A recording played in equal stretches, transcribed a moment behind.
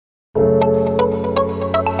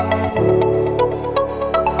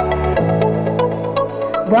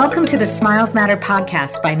Welcome to the Smiles Matter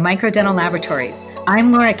podcast by Microdental Laboratories.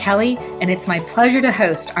 I'm Laura Kelly, and it's my pleasure to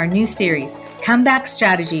host our new series, Comeback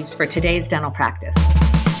Strategies for Today's Dental Practice.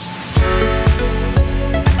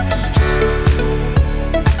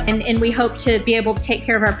 And we hope to be able to take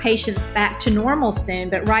care of our patients back to normal soon.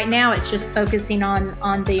 But right now, it's just focusing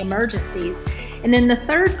on the emergencies. And then the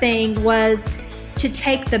third thing was to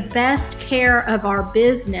take the best care of our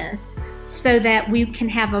business so that we can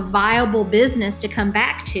have a viable business to come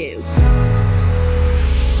back to.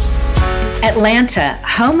 Atlanta,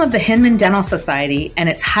 home of the Hinman Dental Society and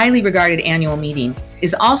its highly regarded annual meeting,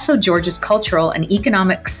 is also Georgia's cultural and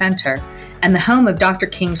economic center and the home of Dr.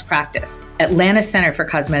 King's practice, Atlanta Center for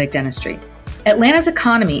Cosmetic Dentistry. Atlanta's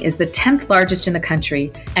economy is the 10th largest in the country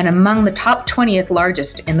and among the top 20th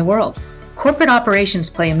largest in the world. Corporate operations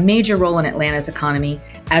play a major role in Atlanta's economy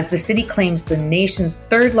as the city claims the nation's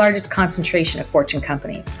third largest concentration of Fortune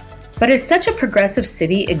companies. But is such a progressive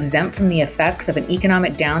city exempt from the effects of an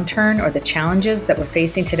economic downturn or the challenges that we're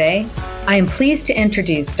facing today? I am pleased to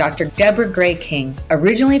introduce Dr. Debra King.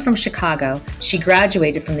 Originally from Chicago, she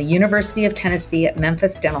graduated from the University of Tennessee at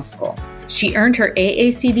Memphis Dental School. She earned her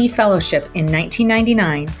AACD fellowship in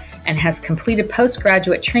 1999 and has completed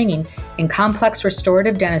postgraduate training in complex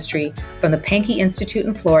restorative dentistry from the Pankey Institute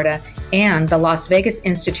in Florida and the Las Vegas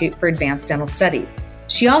Institute for Advanced Dental Studies.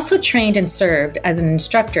 She also trained and served as an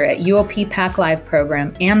instructor at UOP Pac Live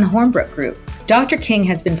program and the Hornbrook Group. Dr. King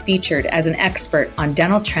has been featured as an expert on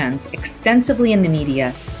dental trends extensively in the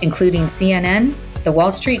media, including CNN, The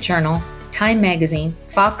Wall Street Journal, Time Magazine,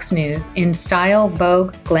 Fox News, InStyle,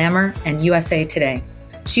 Vogue, Glamour, and USA Today.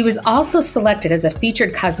 She was also selected as a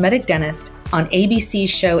featured cosmetic dentist on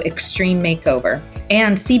ABC's show Extreme Makeover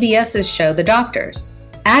and CBS's show The Doctors.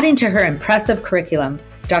 Adding to her impressive curriculum,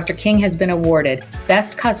 Dr. King has been awarded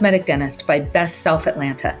Best Cosmetic Dentist by Best Self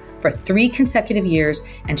Atlanta for 3 consecutive years,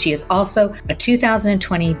 and she is also a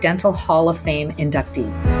 2020 Dental Hall of Fame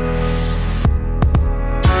inductee.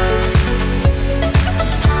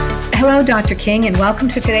 Hello, Dr. King, and welcome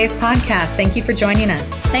to today's podcast. Thank you for joining us.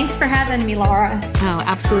 Thanks for having me, Laura. Oh,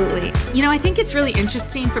 absolutely. You know, I think it's really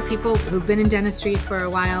interesting for people who've been in dentistry for a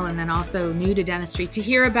while and then also new to dentistry to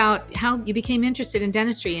hear about how you became interested in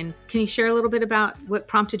dentistry. And can you share a little bit about what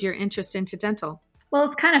prompted your interest into dental? Well,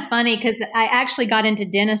 it's kind of funny because I actually got into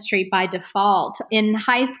dentistry by default. In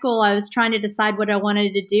high school, I was trying to decide what I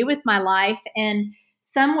wanted to do with my life. And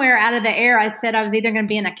somewhere out of the air, I said I was either going to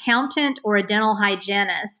be an accountant or a dental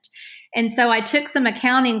hygienist. And so I took some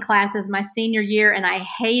accounting classes my senior year and I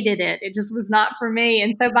hated it. It just was not for me.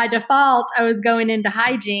 And so by default, I was going into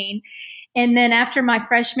hygiene. And then after my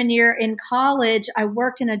freshman year in college, I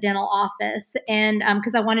worked in a dental office and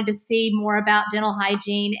because I wanted to see more about dental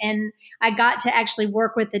hygiene. And I got to actually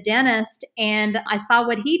work with the dentist and I saw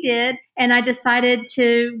what he did and I decided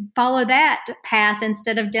to follow that path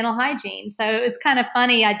instead of dental hygiene. So it was kind of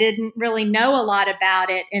funny. I didn't really know a lot about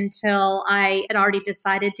it until I had already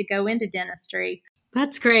decided to go into dentistry.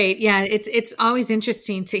 That's great. Yeah, it's always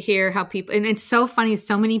interesting to hear how people, and it's so funny.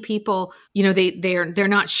 So many people, you know, they're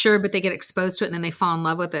not sure, but they get exposed to it and then they fall in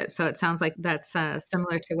love with it. So it sounds like that's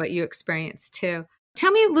similar to what you experienced too.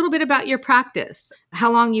 Tell me a little bit about your practice,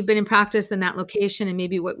 how long you've been in practice in that location and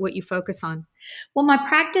maybe what you focus on. Well, my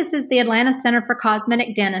practice is the Atlanta Center for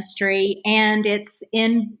Cosmetic Dentistry, and it's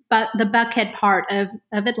in the Buckhead part of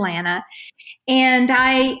Atlanta. And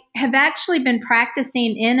I have actually been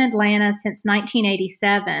practicing in Atlanta since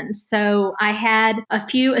 1987. So I had a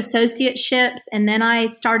few associateships, and then I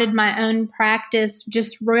started my own practice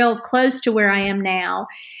just real close to where I am now.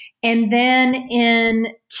 And then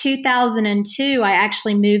in 2002, I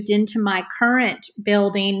actually moved into my current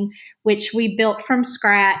building, which we built from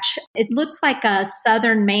scratch. It looks like a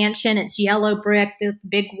southern mansion. It's yellow brick with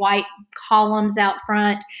big white columns out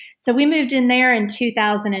front. So we moved in there in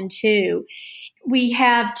 2002. We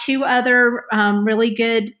have 2 other really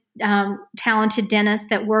good talented dentists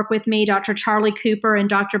that work with me, Dr. Charlie Cooper and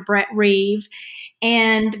Dr. Brett Reeve.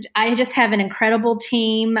 And I just have an incredible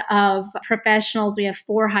team of professionals. We have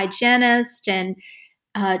 4 hygienists and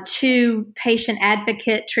 2 patient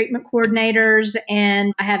advocate treatment coordinators,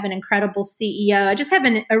 and I have an incredible CEO. I just have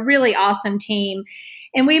a really awesome team.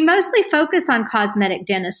 And we mostly focus on cosmetic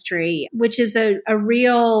dentistry, which is a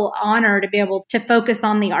real honor to be able to focus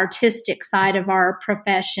on the artistic side of our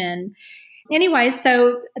profession. Anyway,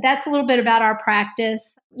 so that's a little bit about our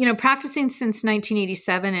practice. You know, practicing since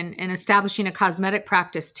 1987 and establishing a cosmetic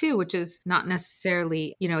practice too, which is not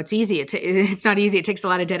necessarily, you know, it's easy. It's not easy. It takes a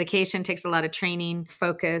lot of dedication, takes a lot of training,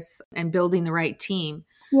 focus, and building the right team.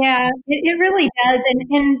 Yeah, it really does.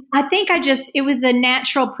 And I think it was a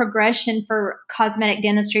natural progression for cosmetic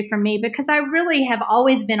dentistry for me because I really have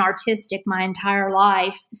always been artistic my entire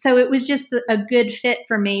life. So it was just a good fit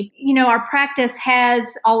for me. You know, our practice has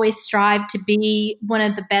always strived to be one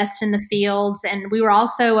of the best in the fields. And we were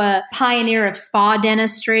also a pioneer of spa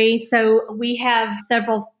dentistry. So we have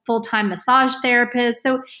several full-time massage therapists.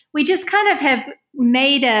 So we just kind of have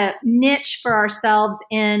made a niche for ourselves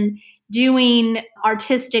in doing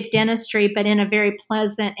artistic dentistry, but in a very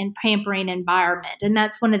pleasant and pampering environment. And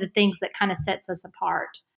that's one of the things that kind of sets us apart.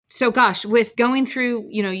 So gosh, with going through,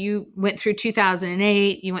 you went through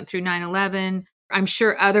 2008, you went through 9/11, I'm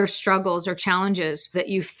sure other struggles or challenges that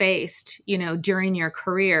you faced, during your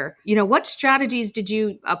career. What strategies did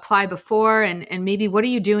you apply before and maybe what are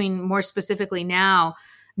you doing more specifically now,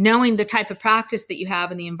 knowing the type of practice that you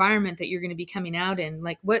have and the environment that you're going to be coming out in?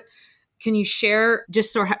 Like what can you share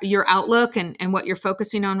just sort of your outlook and what you're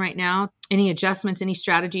focusing on right now? Any adjustments, any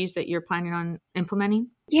strategies that you're planning on implementing?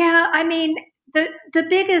 Yeah, I mean, the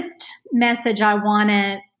biggest message I want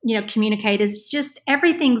to communicate is just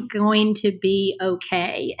everything's going to be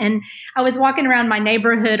okay. And I was walking around my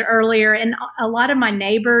neighborhood earlier, and a lot of my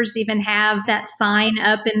neighbors even have that sign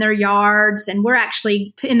up in their yards. And we're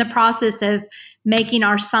actually in the process of making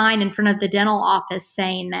our sign in front of the dental office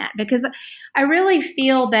saying that, because I really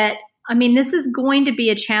feel that this is going to be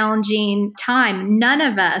a challenging time. None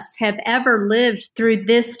of us have ever lived through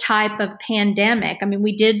this type of pandemic.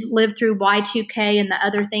 We did live through Y2K and the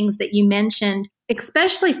other things that you mentioned,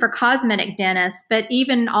 especially for cosmetic dentists, but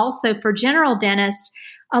even also for general dentists.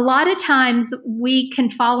 A lot of times we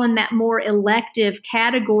can fall in that more elective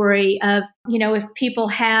category of, if people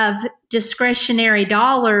have discretionary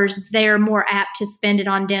dollars, they're more apt to spend it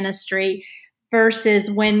on dentistry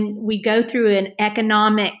versus when we go through an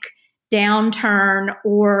economic downturn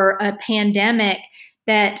or a pandemic,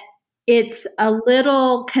 that it's a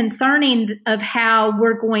little concerning of how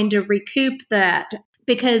we're going to recoup that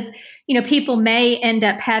because, people may end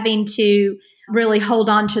up having to really hold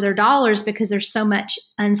on to their dollars because there's so much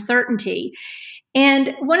uncertainty.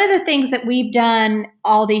 And one of the things that we've done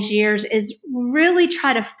all these years is really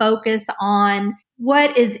try to focus on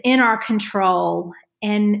what is in our control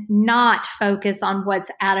and not focus on what's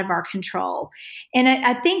out of our control. And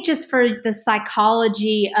I think just for the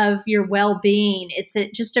psychology of your well-being, it's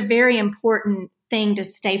just a very important thing to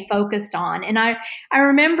stay focused on. And I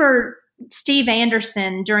remember Steve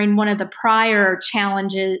Anderson during one of the prior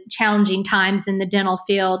challenging times in the dental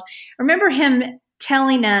field. I remember him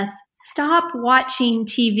telling us, stop watching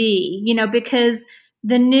TV, because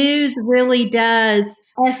the news really does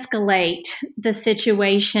escalate the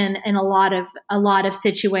situation in a lot of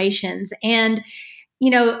situations. And,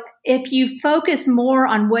 if you focus more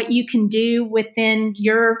on what you can do within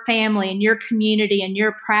your family and your community and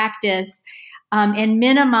your practice, and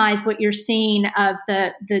minimize what you're seeing of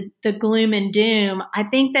the gloom and doom, I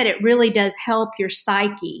think that it really does help your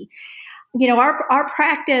psyche. Our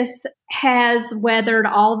practice has weathered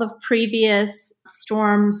all the previous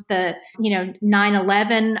storms, the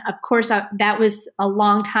 9/11. Of course, that was a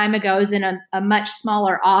long time ago. I was in a much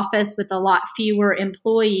smaller office with a lot fewer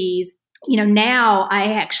employees. Now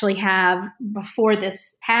I actually have, before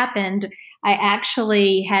this happened, I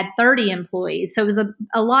actually had 30 employees. So it was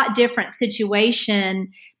a lot different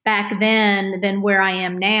situation back then than where I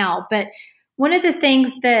am now. But one of the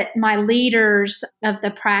things that my leaders of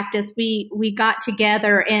the practice, we got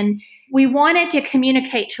together and we wanted to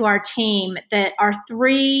communicate to our team that our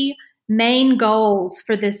three main goals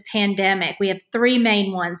for this pandemic, we have three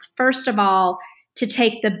main ones. First of all, to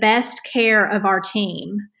take the best care of our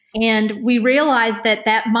team. And we realized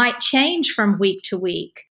that might change from week to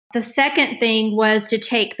week. The second thing was to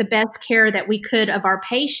take the best care that we could of our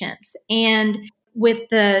patients. And with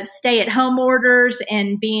the stay-at-home orders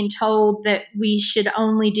and being told that we should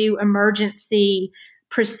only do emergency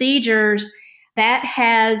procedures, that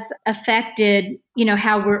has affected,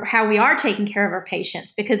 how we are taking care of our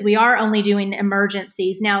patients because we are only doing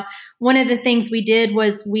emergencies. Now, one of the things we did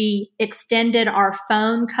was we extended our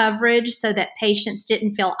phone coverage so that patients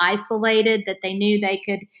didn't feel isolated, that they knew they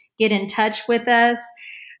could get in touch with us.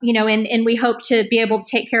 And we hope to be able to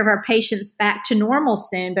take care of our patients back to normal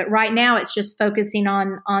soon. But right now it's just focusing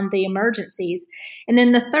on the emergencies. And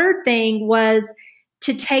then the third thing was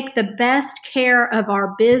to take the best care of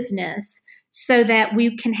our business so that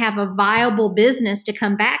we can have a viable business to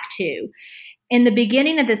come back to. In the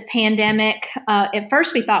beginning of this pandemic, at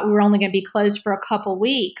first we thought we were only going to be closed for a couple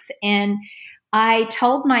weeks. And I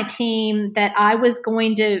told my team that I was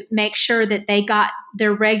going to make sure that they got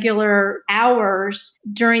their regular hours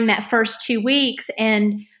during that first 2 weeks.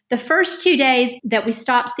 And the first 2 days that we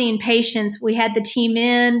stopped seeing patients, we had the team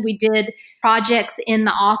in, we did projects in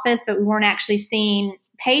the office, but we weren't actually seeing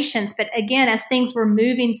patients. But again, as things were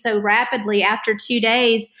moving so rapidly, after 2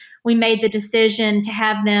 days, we made the decision to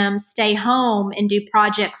have them stay home and do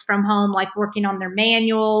projects from home, like working on their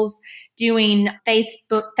manuals, doing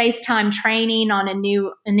FaceTime training on a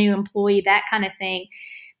new employee, that kind of thing.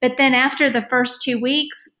 But then after the first 2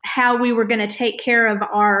 weeks, how we were going to take care of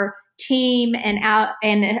our team and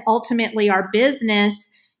ultimately our business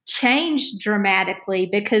changed dramatically,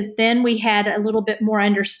 because then we had a little bit more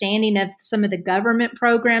understanding of some of the government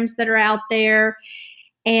programs that are out there.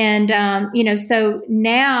 And, so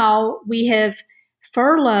now we have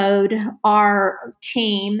furloughed our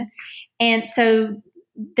team. And so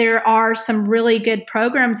there are some really good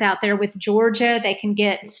programs out there with Georgia. They can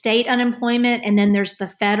get state unemployment, and then there's the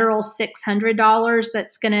federal $600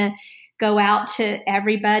 that's going to go out to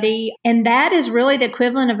everybody. And that is really the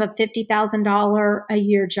equivalent of a $50,000 a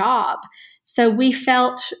year job. So we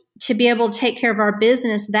felt, to be able to take care of our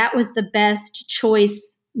business, that was the best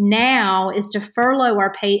choice now, is to furlough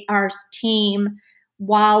our team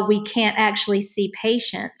while we can't actually see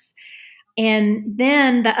patients. And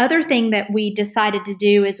then the other thing that we decided to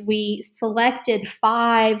do is we selected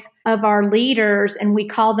 5 of our leaders, and we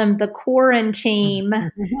call them the quarantine.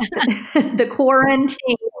 The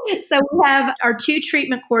quarantine. So we have our 2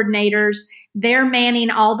 treatment coordinators. They're manning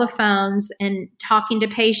all the phones and talking to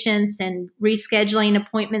patients and rescheduling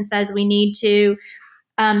appointments as we need to.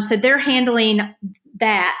 So they're handling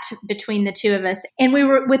that between the 2 of us. And we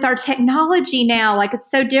were, with our technology now, like, it's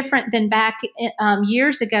so different than back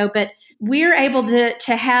years ago, but we're able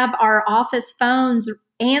to have our office phones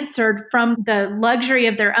answered from the luxury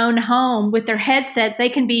of their own home with their headsets. They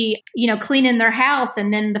can be, cleaning their house,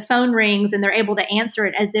 and then the phone rings and they're able to answer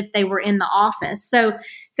it as if they were in the office. So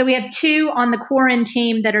we have 2 on the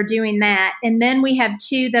quarantine that are doing that. And then we have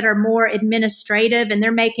 2 that are more administrative, and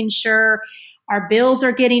they're making sure our bills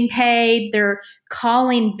are getting paid. They're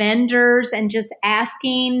calling vendors and just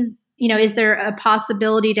asking, is there a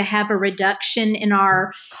possibility to have a reduction in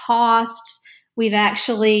our costs? We've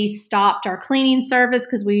actually stopped our cleaning service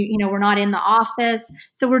because we're not in the office.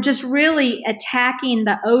 So we're just really attacking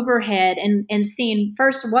the overhead and seeing,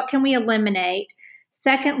 first, what can we eliminate?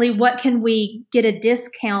 Secondly, what can we get a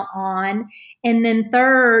discount on? And then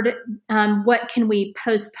third, what can we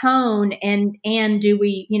postpone, and do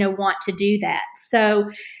we, want to do that? So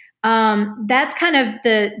that's kind of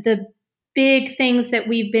the big things that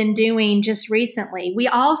we've been doing just recently. We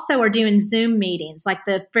also are doing Zoom meetings. Like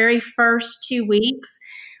the very first 2 weeks,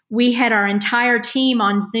 we had our entire team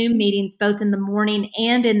on Zoom meetings, both in the morning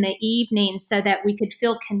and in the evening, so that we could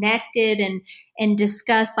feel connected and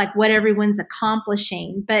discuss like what everyone's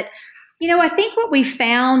accomplishing. But, I think what we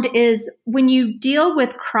found is when you deal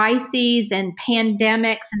with crises and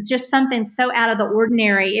pandemics and just something so out of the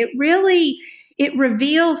ordinary, it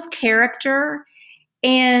reveals character.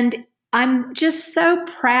 And I'm just so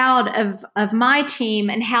proud of my team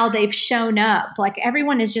and how they've shown up. Like,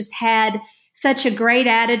 everyone has just had such a great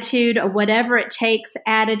attitude, a whatever it takes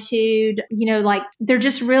attitude, like they're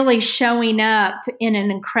just really showing up in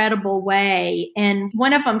an incredible way. And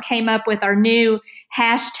one of them came up with our new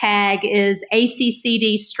hashtag is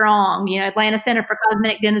ACCD Strong, Atlanta Center for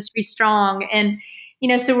Cosmetic Dentistry Strong. And,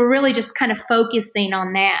 so we're really just kind of focusing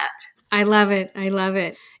on that. I love it. I love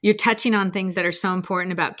it. You're touching on things that are so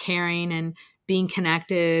important about caring and being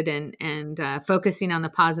connected and focusing on the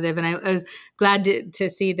positive. And I was glad to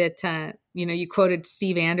see that, you quoted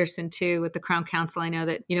Steve Anderson too with the Crown Council. I know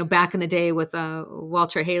that, back in the day with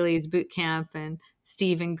Walter Haley's boot camp and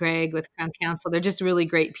Steve and Greg with Crown Council, they're just really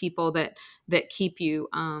great people that keep you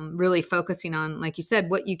really focusing on, like you said,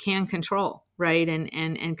 what you can control, right?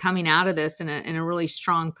 And coming out of this in a really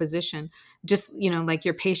strong position. Just, like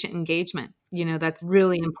your patient engagement, that's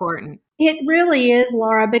really important. It really is,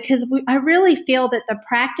 Laura, because I really feel that the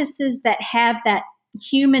practices that have that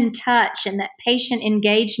human touch and that patient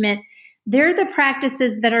engagement, they're the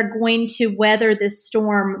practices that are going to weather this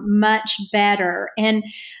storm much better. And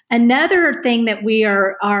another thing that we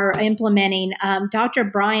are implementing, Dr.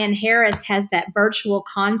 Brian Harris has that virtual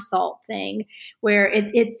consult thing where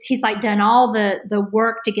he's like done all the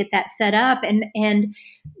work to get that set up. And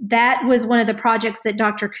that was one of the projects that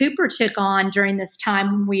Dr. Cooper took on during this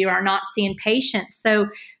time when we are not seeing patients. So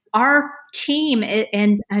our team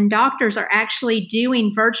and doctors are actually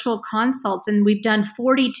doing virtual consults, and we've done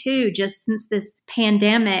 42 just since this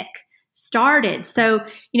pandemic started. So,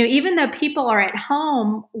 even though people are at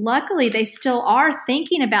home, luckily they still are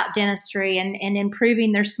thinking about dentistry and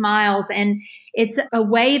improving their smiles. And it's a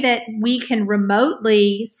way that we can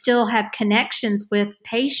remotely still have connections with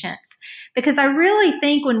patients. Because I really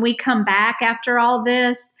think when we come back after all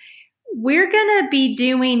this, we're going to be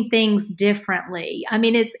doing things differently. I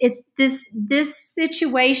mean, it's this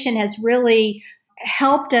situation has really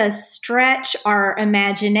helped us stretch our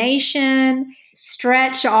imagination,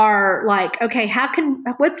 stretch our okay,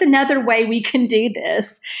 what's another way we can do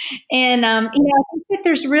this? And I think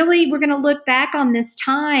that we're going to look back on this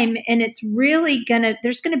time, and it's really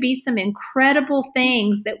there's going to be some incredible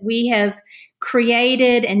things that we have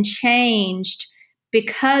created and changed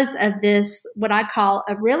because of this, what I call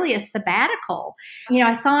a sabbatical.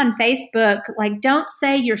 I saw on Facebook, don't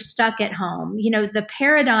say you're stuck at home. The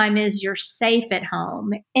paradigm is you're safe at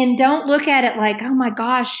home. And don't look at it like, oh my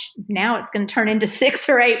gosh, now it's going to turn into 6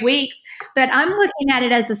 or 8 weeks. But I'm looking at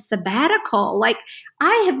it as a sabbatical.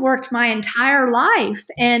 I have worked my entire life.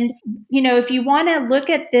 And, if you want to look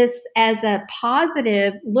at this as a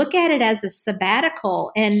positive, look at it as a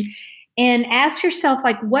sabbatical and ask yourself,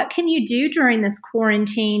 what can you do during this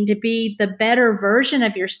quarantine to be the better version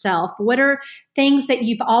of yourself? What are things that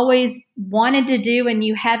you've always wanted to do and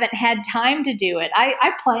you haven't had time to do it?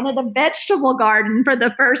 I planted a vegetable garden for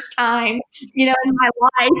the first time, in my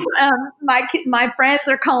life. My friends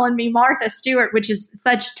are calling me Martha Stewart, which is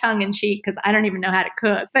such tongue in cheek because I don't even know how to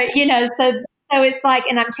cook. But, so it's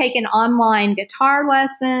and I'm taking online guitar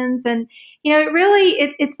lessons, and,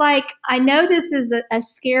 it's I know this is a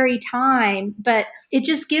scary time, but it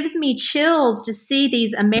just gives me chills to see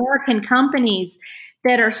these American companies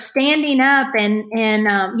that are standing up and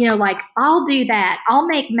I'll do that. I'll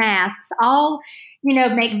make masks. I'll,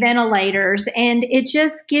 make ventilators. And it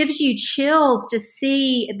just gives you chills to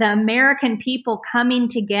see the American people coming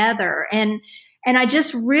together. And I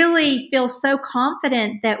just really feel so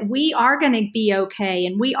confident that we are going to be okay,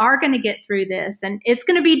 and we are going to get through this, and it's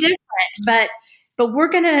going to be different, but we're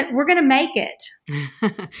going to make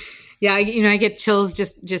it. Yeah, I get chills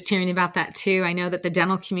just hearing about that too. I know that the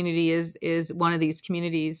dental community is one of these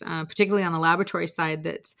communities, particularly on the laboratory side,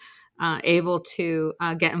 that's able to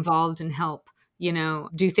get involved and help,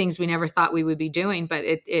 do things we never thought we would be doing. But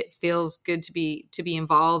it feels good to be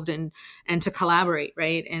involved and to collaborate,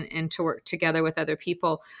 right? And to work together with other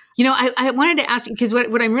people. I wanted to ask you, because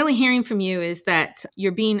what I'm really hearing from you is that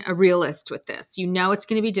you're being a realist with this. It's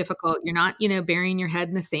going to be difficult. You're not, burying your head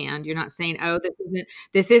in the sand. You're not saying, oh,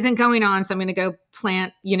 this isn't going on, so I'm going to go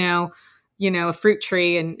plant, a fruit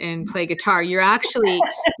tree and play guitar. You're actually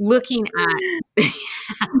looking at,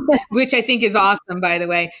 which I think is awesome, by the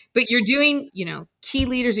way, but you're doing, key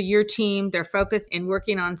leaders of your team, they're focused and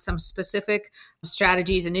working on some specific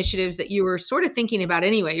strategies, initiatives that you were sort of thinking about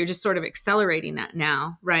anyway. You're just sort of accelerating that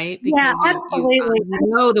now, right? Because absolutely. you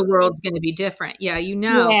know the world's going to be different. Yeah,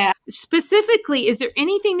 Yeah. Specifically, is there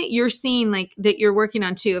anything that you're seeing that you're working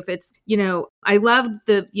on too? If it's, I love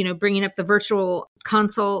the, bringing up the virtual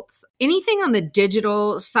consults, anything on the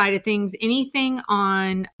digital side of things, anything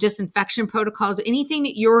on disinfection protocols, anything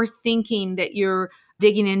that you're thinking that you're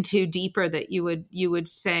digging into deeper that you would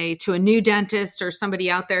say to a new dentist or somebody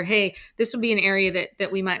out there, hey, this would be an area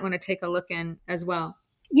that we might want to take a look in as well?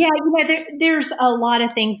 Yeah, there's a lot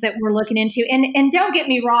of things that we're looking into. And don't get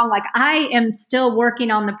me wrong, I am still working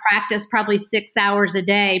on the practice probably 6 hours a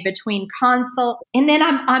day between consult. And then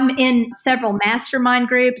I'm in several mastermind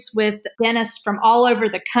groups with dentists from all over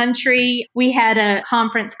the country. We had a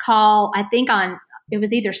conference call, I think it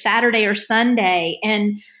was either Saturday or Sunday.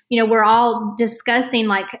 And we're all discussing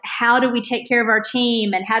how do we take care of our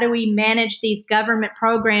team and how do we manage these government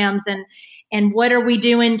programs and what are we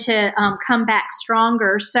doing to come back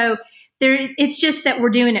stronger. So it's just that we're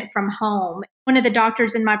doing it from home. One of the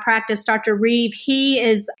doctors in my practice, Dr. Reeve, he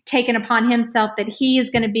is taken upon himself that he is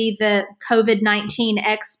going to be the COVID-19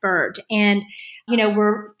 expert. And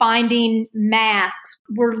we're finding masks.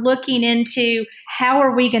 We're looking into how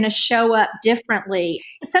are we going to show up differently.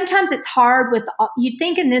 Sometimes it's hard you'd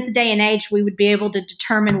think in this day and age, we would be able to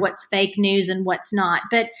determine what's fake news and what's not.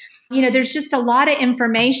 But, there's just a lot of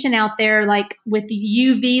information out there, with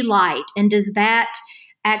UV light. And does that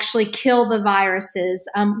actually kill the viruses?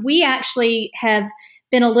 We actually have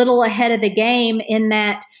been a little ahead of the game in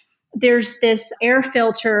that there's this air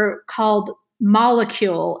filter called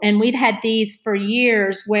Molecule, and we've had these for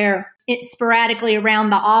years where it's sporadically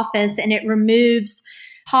around the office and it removes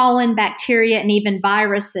pollen, bacteria, and even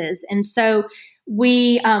viruses. And so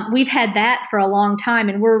we've had that for a long time,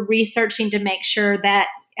 and we're researching to make sure that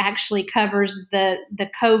actually covers the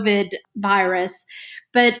COVID virus.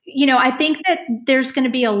 But, I think that there's going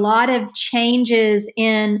to be a lot of changes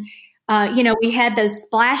in, we had those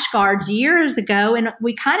splash guards years ago, and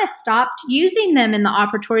we kind of stopped using them in the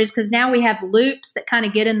operatories because now we have loops that kind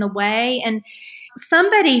of get in the way. And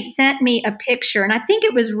somebody sent me a picture, and I think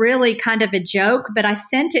it was really kind of a joke, but I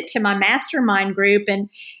sent it to my mastermind group, and,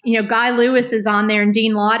 Guy Lewis is on there and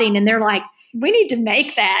Dean Lotting, and they're like, we need to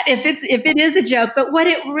make that if it is a joke. But what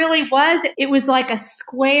it really was, it was like a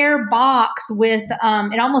square box with,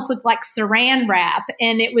 it almost looked like saran wrap,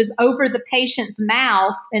 and it was over the patient's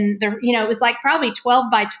mouth. And it was like probably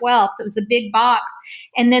 12 by 12. So it was a big box.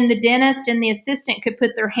 And then the dentist and the assistant could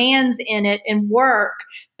put their hands in it and work.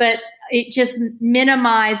 But it just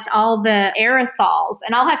minimized all the aerosols.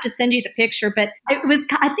 And I'll have to send you the picture, but I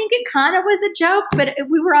think it kind of was a joke, but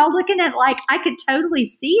we were all looking at like, I could totally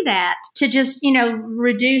see that to just,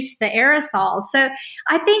 reduce the aerosols. So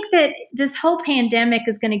I think that this whole pandemic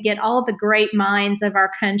is going to get all the great minds of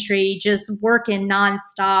our country just working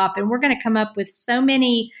nonstop. And we're going to come up with so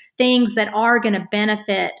many things that are going to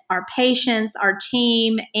benefit our patients, our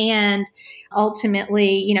team, and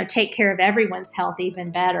ultimately, take care of everyone's health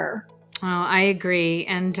even better. Oh, I agree.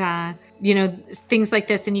 And, things like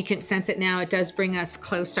this, and you can sense it now, it does bring us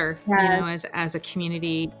closer, as a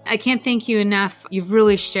community. I can't thank you enough. You've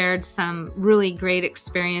really shared some really great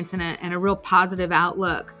experience and a real positive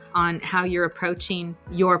outlook on how you're approaching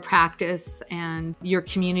your practice and your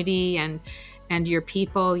community and your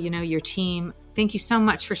people, your team. Thank you so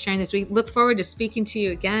much for sharing this. We look forward to speaking to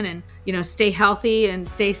you again, and, stay healthy and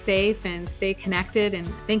stay safe and stay connected.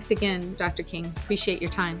 And thanks again, Dr. King. Appreciate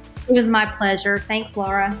your time. It was my pleasure. Thanks,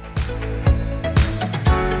 Laura.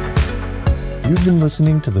 You've been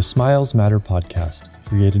listening to the Smiles Matter podcast,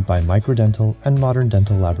 created by Microdental and Modern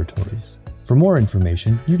Dental Laboratories. For more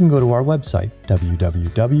information, you can go to our website,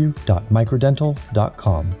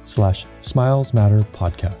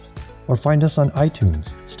 www.microdental.com/smilesmatterpodcast. Or find us on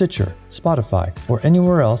iTunes, Stitcher, Spotify, or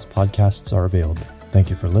anywhere else podcasts are available. Thank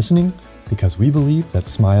you for listening, because we believe that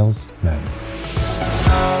smiles matter.